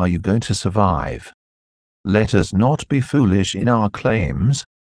else are you going to survive? Let us not be foolish in our claims,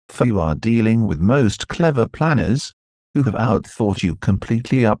 for you are dealing with most clever planners, who have outthought you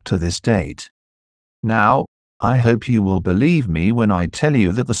completely up to this date. Now, I hope you will believe me when I tell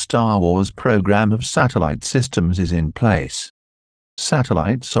you that the Star Wars program of satellite systems is in place.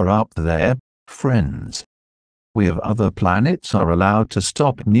 Satellites are up there, friends. We of other planets are allowed to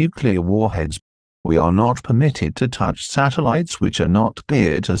stop nuclear warheads. We are not permitted to touch satellites which are not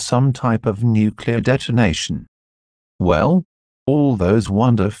geared to some type of nuclear detonation. Well, all those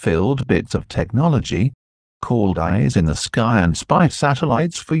wonder-filled bits of technology, called eyes in the sky and spy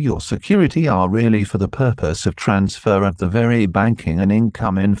satellites for your security, are really for the purpose of transfer of the very banking and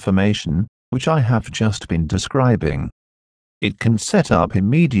income information, which I have just been describing. It can set up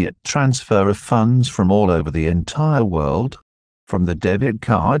immediate transfer of funds from all over the entire world, from the debit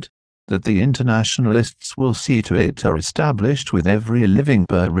card, that the Internationalists will see to it are established with every living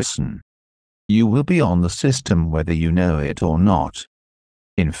person. You will be on the system whether you know it or not.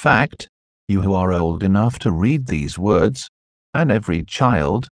 In fact, you who are old enough to read these words, and every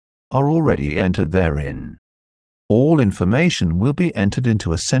child, are already entered therein. All information will be entered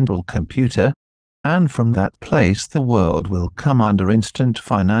into a central computer, and from that place the world will come under instant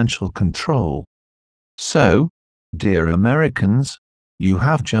financial control. So, dear Americans, you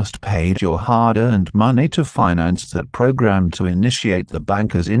have just paid your hard-earned money to finance that program to initiate the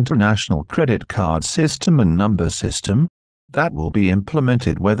banker's international credit card system and number system, that will be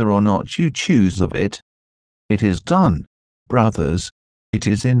implemented whether or not you choose of it. It is done, brothers. It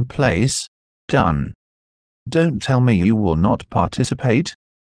is in place, done. Don't tell me you will not participate.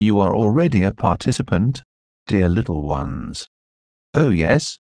 You are already a participant, dear little ones. Oh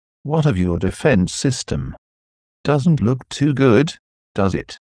yes, what of your defense system? Doesn't look too good, does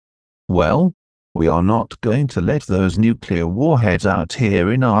it? Well, we are not going to let those nuclear warheads out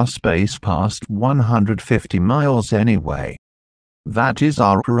here in our space past 150 miles anyway. That is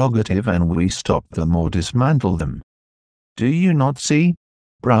our prerogative, and we stop them or dismantle them. Do you not see,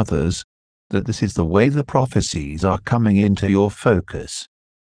 brothers, that this is the way the prophecies are coming into your focus?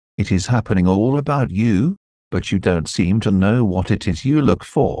 It is happening all about you, but you don't seem to know what it is you look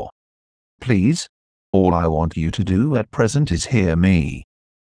for. Please, all I want you to do at present is hear me.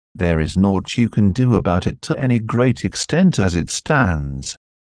 There is naught you can do about it to any great extent as it stands.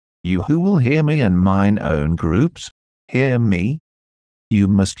 You who will hear me and mine own groups, hear me. You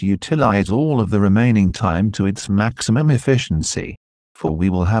must utilize all of the remaining time to its maximum efficiency, for we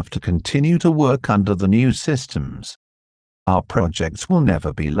will have to continue to work under the new systems. Our projects will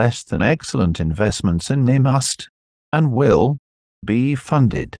never be less than excellent investments, and they must, and will, be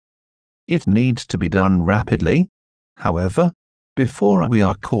funded. It needs to be done rapidly, however, before we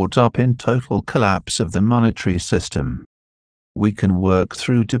are caught up in total collapse of the monetary system. We can work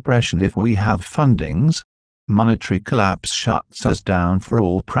through depression if we have fundings. Monetary collapse shuts us down for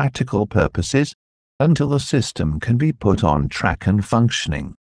all practical purposes, until the system can be put on track and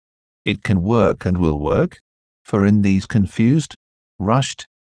functioning. It can work and will work, for in these confused, rushed,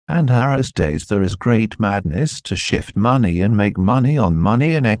 and harassed days there is great madness to shift money and make money on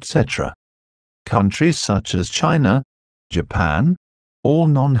money and etc. Countries such as China, Japan, all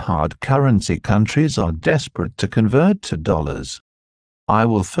non-hard currency countries are desperate to convert to dollars. I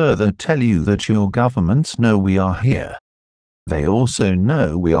will further tell you that your governments know we are here. They also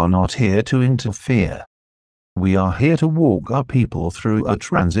know we are not here to interfere. We are here to walk our people through a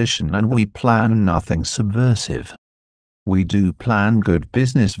transition, and we plan nothing subversive. We do plan good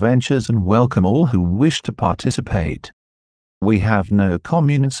business ventures and welcome all who wish to participate. We have no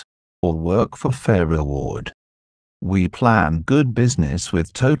communes, or work for fair reward. We plan good business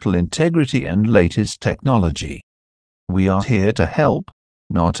with total integrity and latest technology. We are here to help,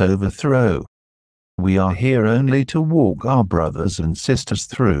 not overthrow. We are here only to walk our brothers and sisters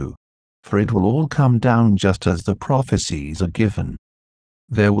through, for it will all come down just as the prophecies are given.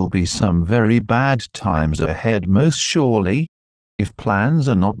 There will be some very bad times ahead most surely, if plans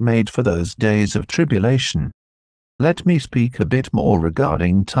are not made for those days of tribulation. Let me speak a bit more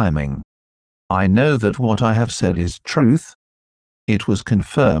regarding timing. I know that what I have said is truth. It was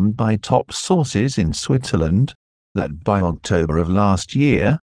confirmed by top sources in Switzerland, that by October of last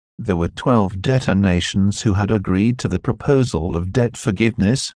year, there were 12 debtor nations who had agreed to the proposal of debt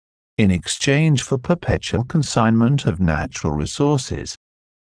forgiveness, in exchange for perpetual consignment of natural resources.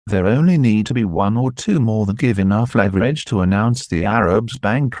 There only need to be one or two more that give enough leverage to announce the Arabs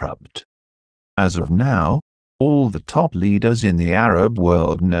bankrupt. As of now, all the top leaders in the Arab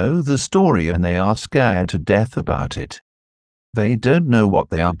world know the story and they are scared to death about it. They don't know what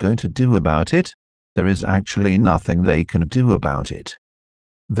they are going to do about it. There is actually nothing they can do about it.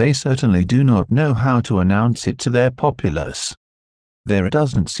 They certainly do not know how to announce it to their populace. There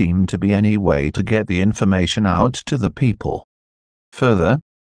doesn't seem to be any way to get the information out to the people. Further,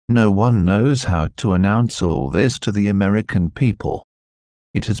 no one knows how to announce all this to the American people.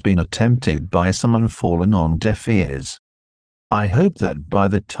 It has been attempted by some and fallen on deaf ears. I hope that by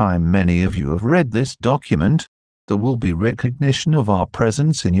the time many of you have read this document, there will be recognition of our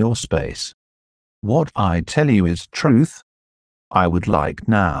presence in your space. What I tell you is truth. I would like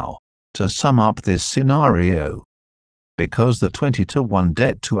now to sum up this scenario. Because the 20-to-1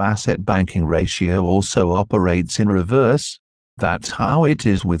 debt-to-asset banking ratio also operates in reverse, that's how it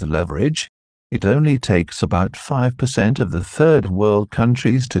is with leverage. It only takes about 5% of the third world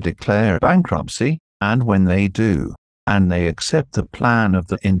countries to declare bankruptcy, and when they do, and they accept the plan of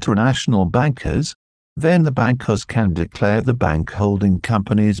the international bankers, then the bankers can declare the bank holding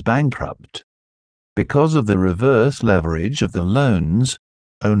companies bankrupt. Because of the reverse leverage of the loans,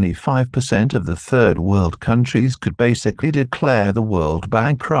 only 5% of the third world countries could basically declare the world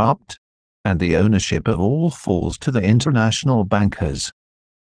bankrupt, and the ownership of all falls to the international bankers.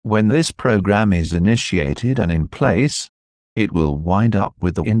 When this program is initiated and in place, it will wind up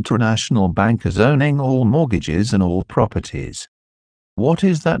with the international bankers owning all mortgages and all properties. What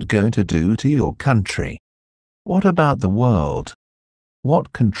is that going to do to your country? What about the world?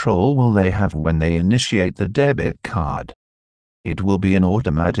 What control will they have when they initiate the debit card? It will be an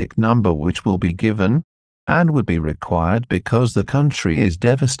automatic number which will be given, and would be required because the country is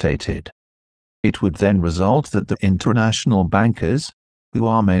devastated. It would then result that the international bankers, who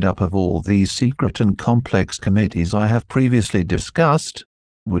are made up of all these secret and complex committees I have previously discussed,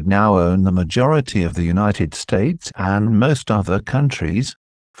 would now own the majority of the United States and most other countries,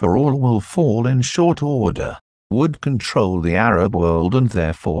 for all will fall in short order, would control the Arab world and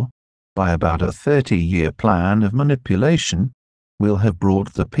therefore, by about a 30-year plan of manipulation, will have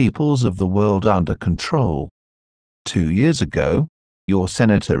brought the peoples of the world under control. 2 years ago, your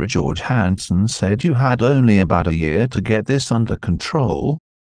Senator George Hanson said you had only about a year to get this under control,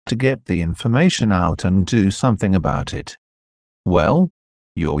 to get the information out and do something about it. Well,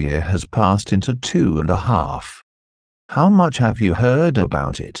 your year has passed into 2.5. How much have you heard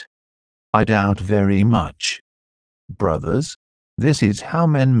about it? I doubt very much. Brothers, this is how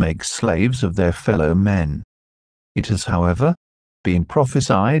men make slaves of their fellow men. It has, however, been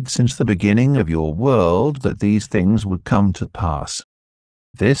prophesied since the beginning of your world that these things would come to pass.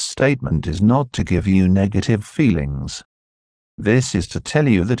 This statement is not to give you negative feelings. This is to tell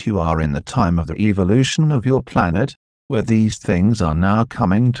you that you are in the time of the evolution of your planet, where these things are now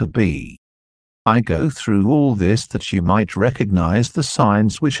coming to be. I go through all this that you might recognize the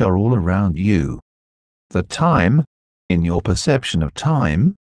signs which are all around you. The time, in your perception of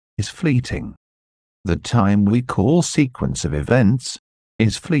time, is fleeting. The time we call sequence of events,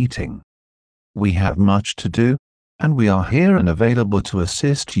 is fleeting. We have much to do, and we are here and available to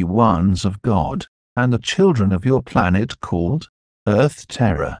assist you ones of God, and the children of your planet called Earth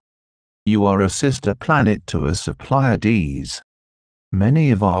Terra. You are a sister planet to us of Pleiades. Many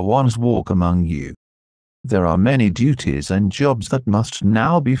of our ones walk among you. There are many duties and jobs that must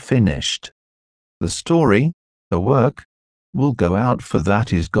now be finished. The story, the work, will go out, for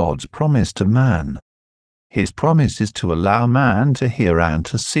that is God's promise to man. His promise is to allow man to hear and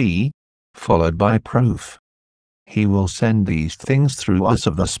to see, followed by proof. He will send these things through us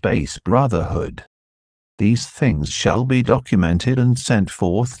of the Space Brotherhood. These things shall be documented and sent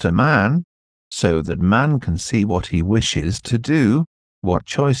forth to man, so that man can see what he wishes to do, what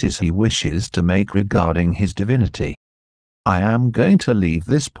choices he wishes to make regarding his divinity. I am going to leave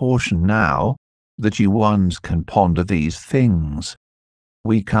this portion now, that you ones can ponder these things.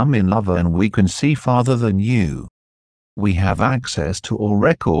 We come in love and we can see farther than you. We have access to all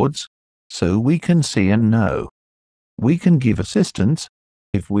records, so we can see and know. We can give assistance,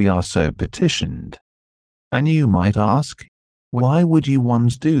 if we are so petitioned. And you might ask, why would you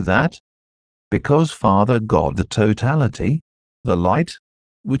once do that? Because Father God, the totality, the light,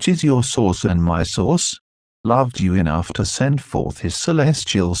 which is your source and my source, loved you enough to send forth his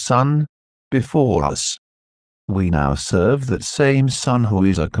celestial Son, before us. We now serve that same Son who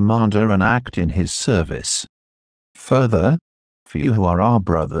is a commander and act in his service. Further, for you who are our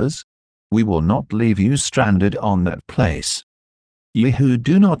brothers, we will not leave you stranded on that place. Ye who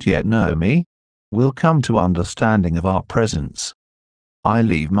do not yet know me, will come to understanding of our presence. I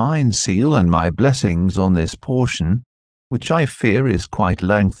leave mine seal and my blessings on this portion, which I fear is quite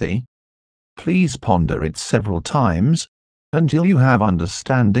lengthy. Please ponder it several times, until you have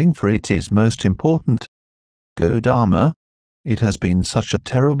understanding, for it is most important. Go Dharma. It has been such a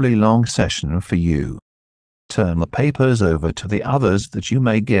terribly long session for you. Turn the papers over to the others that you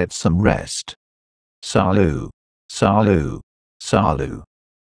may get some rest. Salu, Salu, Salu.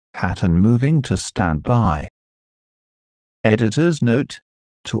 Hatonn moving to stand by. Editor's note: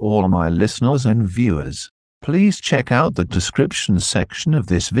 to all my listeners and viewers, please check out the description section of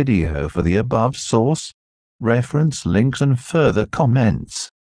this video for the above source, reference links and further comments.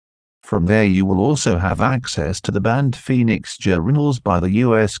 From there you will also have access to the banned Phoenix journals by the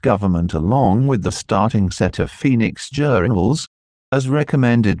US government, along with the starting set of Phoenix journals, as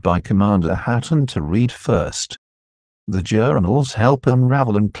recommended by Commander Hatonn to read first. The journals help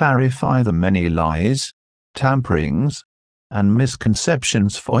unravel and clarify the many lies, tamperings, and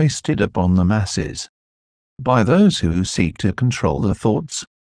misconceptions foisted upon the masses by those who seek to control the thoughts,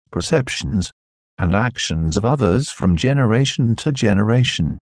 perceptions, and actions of others from generation to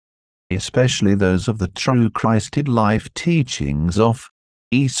generation, especially those of the true Christed life teachings of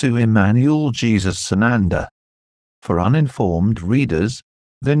Isu Emmanuel Jesus Sananda. For uninformed readers,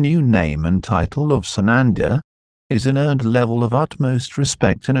 the new name and title of Sananda is an earned level of utmost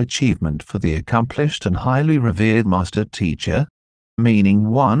respect and achievement for the accomplished and highly revered master teacher, meaning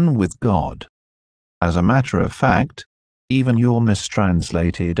one with God. As a matter of fact, even your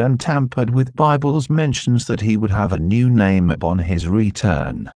mistranslated and tampered with Bibles mentions that he would have a new name upon his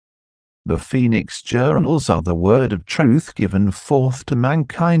return. The Phoenix journals are the word of truth given forth to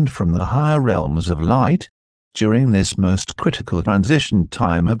mankind from the higher realms of light, during this most critical transition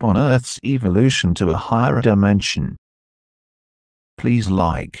time upon Earth's evolution to a higher dimension. Please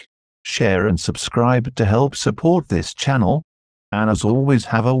like, share and subscribe to help support this channel, and as always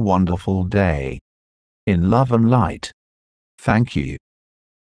have a wonderful day. In love and light. Thank you.